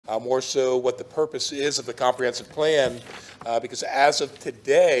more so what the purpose is of the comprehensive plan, because as of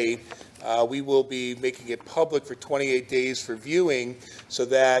today, we will be making it public for 28 days for viewing, so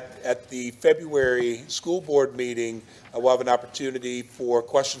that at the February school board meeting, we'll have an opportunity for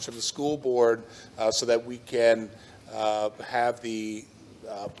questions from the school board so that we can have the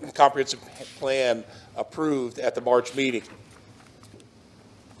comprehensive plan approved at the March meeting.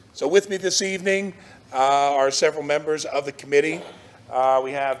 So with me this evening are several members of the committee.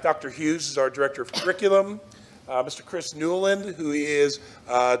 We have Dr. Hughes, who's our Director of Curriculum, Mr. Chris Newland, who is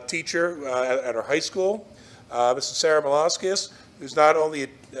a teacher at our high school, Mrs. Sarah Malaskis, who's not only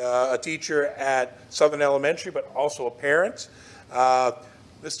a teacher at Southern Elementary, but also a parent,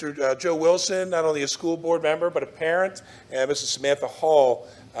 Mr. Joe Wilson, not only a school board member, but a parent, and Mrs. Samantha Hall,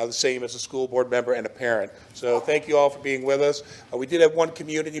 the same as a school board member and a parent. So thank you all for being with us. We did have one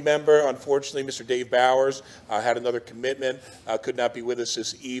community member. Unfortunately, Mr. Dave Bowers had another commitment, could not be with us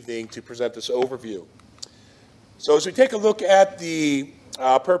this evening to present this overview. So as we take a look at the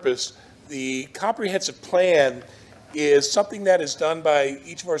purpose, the comprehensive plan is something that is done by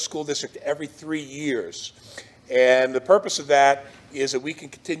each of our school districts every 3 years. And the purpose of that is that we can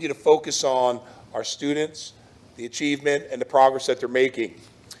continue to focus on our students, the achievement, and the progress that they're making.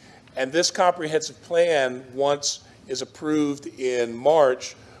 And this comprehensive plan, once is approved in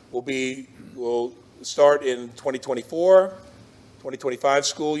March, will start in 2024, 2025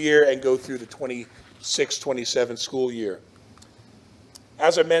 school year, and go through the 26-27 school year.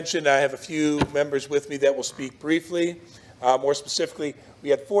 As I mentioned, I have a few members with me that will speak briefly. More specifically, we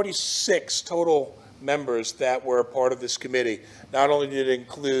had 46 total members that were a part of this committee. Not only did it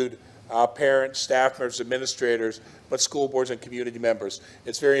include parents, staff members, administrators, but school boards and community members.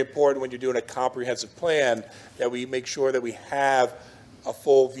 It's very important when you're doing a comprehensive plan that we make sure that we have a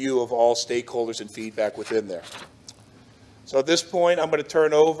full view of all stakeholders and feedback within there. So at this point, I'm going to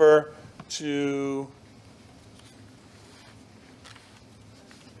turn over to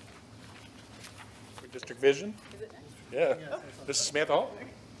District Vision. Is it next? Yeah. Mrs. Samantha Hall.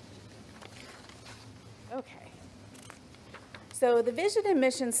 Okay. So the vision and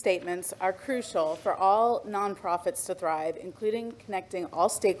mission statements are crucial for all nonprofits to thrive, including connecting all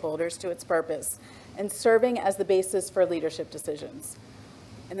stakeholders to its purpose and serving as the basis for leadership decisions.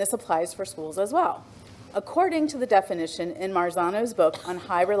 And this applies for schools as well. According to the definition in Marzano's book on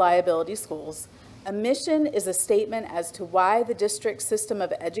high reliability schools, a mission is a statement as to why the district system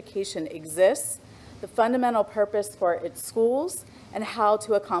of education exists, the fundamental purpose for its schools, and how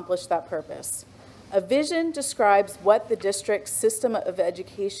to accomplish that purpose. A vision describes what the district's system of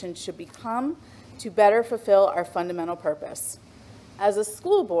education should become to better fulfill our fundamental purpose. As a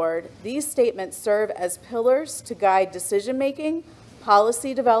school board, these statements serve as pillars to guide decision-making,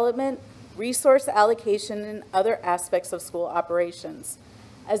 policy development, resource allocation, and other aspects of school operations.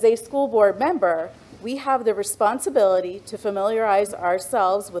 As a school board member, we have the responsibility to familiarize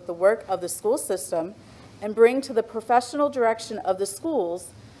ourselves with the work of the school system and bring to the professional direction of the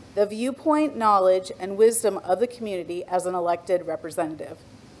schools the viewpoint, knowledge, and wisdom of the community as an elected representative.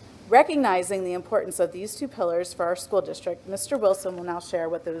 Recognizing the importance of these two pillars for our school district, Mr. Wilson will now share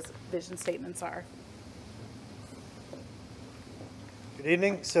what those vision statements are. Good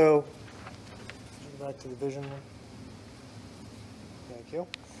evening. So, back to the vision. Thank you. All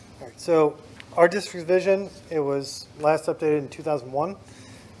right. So, our district's vision, it was last updated in 2001.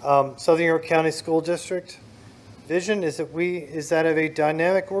 Southern York County School District vision is that of a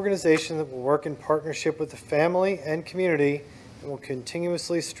dynamic organization that will work in partnership with the family and community and will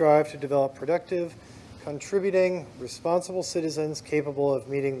continuously strive to develop productive, contributing, responsible citizens capable of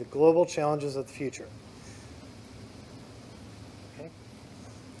meeting the global challenges of the future. Okay.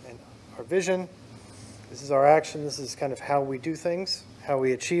 And our vision, this is our action, this is kind of how we do things, how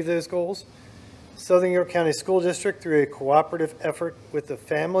we achieve those goals. Southern York County School District, through a cooperative effort with the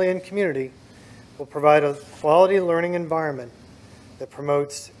family and community, will provide a quality learning environment that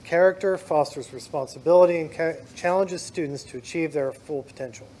promotes character, fosters responsibility, and challenges students to achieve their full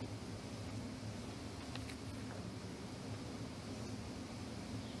potential.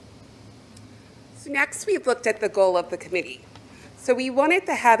 So next, we've looked at the goal of the committee. So we wanted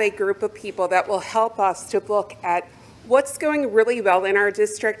to have a group of people that will help us to look at what's going really well in our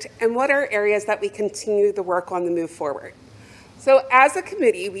district and what are areas that we continue the work on to move forward. So as a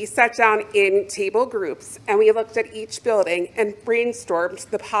committee, we sat down in table groups and we looked at each building and brainstormed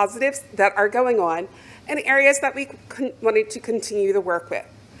the positives that are going on and areas that we wanted to continue to work with.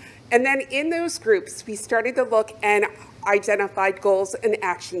 And then in those groups, we started to look and identified goals and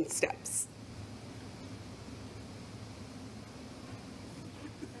action steps.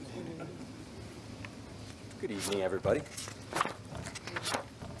 Good evening, everybody.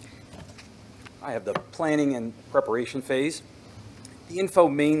 I have the planning and preparation phase. The info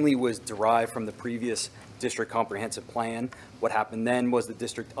mainly was derived from the previous district comprehensive plan. What happened then was the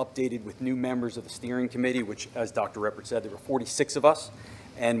district updated with new members of the steering committee, which, as Dr. Reppert said, there were 46 of us,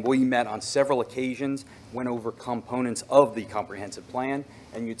 and we met on several occasions, went over components of the comprehensive plan,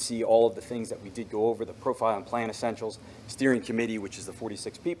 and you'd see all of the things that we did go over: the profile and plan essentials, steering committee, which is the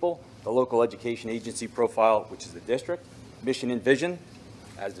 46 people, the local education agency profile, which is the district, mission and vision,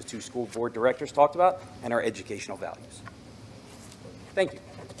 as the 2 school board directors talked about, and our educational values. Thank you.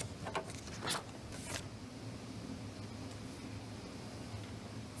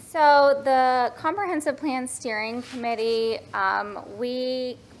 So the Comprehensive Plan Steering Committee,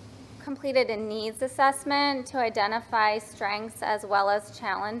 we completed a needs assessment to identify strengths as well as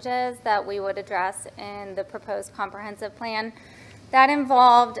challenges that we would address in the proposed comprehensive plan. That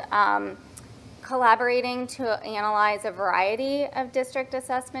involved collaborating to analyze a variety of district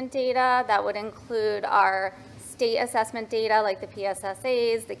assessment data. That would include our state assessment data like the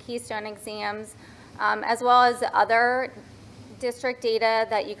PSSAs, the Keystone exams, as well as other district data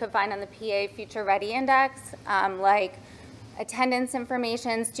that you could find on the PA Future Ready Index, like attendance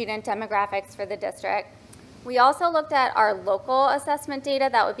information, student demographics for the district. We also looked at our local assessment data.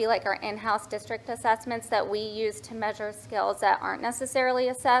 That would be like our in-house district assessments that we use to measure skills that aren't necessarily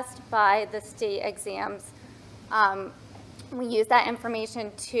assessed by the state exams. We use that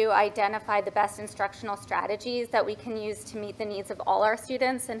information to identify the best instructional strategies that we can use to meet the needs of all our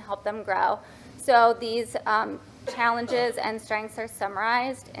students and help them grow. So these challenges and strengths are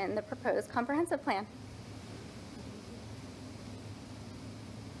summarized in the proposed comprehensive plan.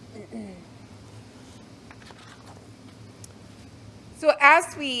 So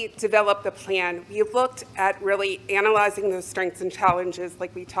as we developed the plan, we looked at really analyzing those strengths and challenges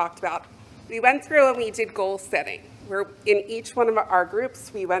like we talked about. We went through and we did goal setting, where in each one of our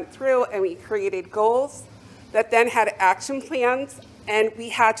groups, we went through and we created goals that then had action plans, and we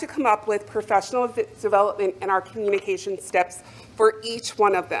had to come up with professional development and our communication steps for each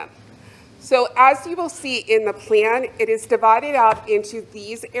one of them. So as you will see in the plan, it is divided out into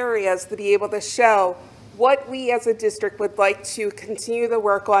these areas to be able to show what we as a district would like to continue the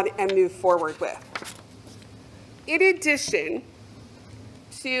work on and move forward with. In addition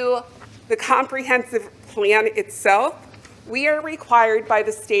to the comprehensive plan itself, we are required by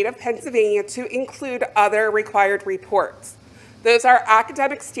the state of Pennsylvania to include other required reports. Those are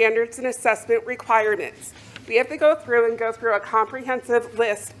academic standards and assessment requirements. We have to go through a comprehensive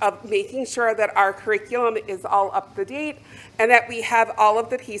list of making sure that our curriculum is all up to date and that we have all of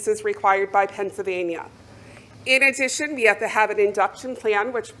the pieces required by Pennsylvania. In addition, we have to have an induction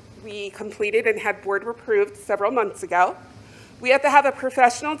plan, which we completed and had board approved several months ago. We have to have a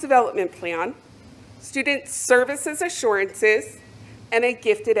professional development plan, student services assurances, and a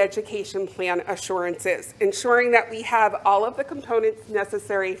gifted education plan assurances, ensuring that we have all of the components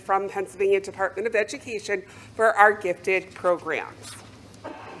necessary from Pennsylvania Department of Education for our gifted programs.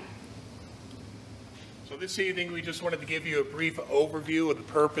 So this evening, we just wanted to give you a brief overview of the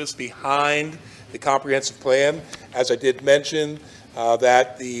purpose behind the comprehensive plan. As I did mention,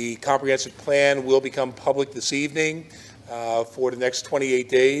 that the comprehensive plan will become public this evening for the next 28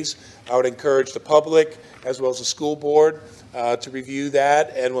 days. I would encourage the public, as well as the school board, to review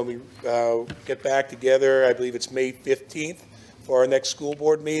that. And when we get back together, I believe it's May 15th for our next school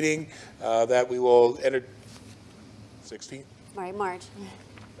board meeting, that we will enter, 16th? March.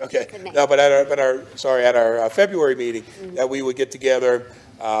 Okay, no, but at our February meeting, that we would get together,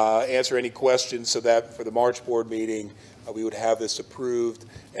 answer any questions, so that for the March board meeting, we would have this approved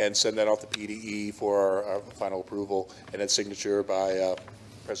and send that off to PDE for our final approval and then signature by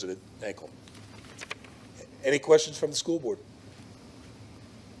President Henkel. Any questions from the school board?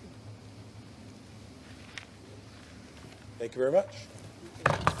 Thank you very much.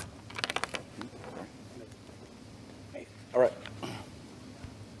 All right.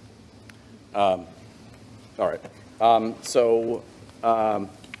 All right.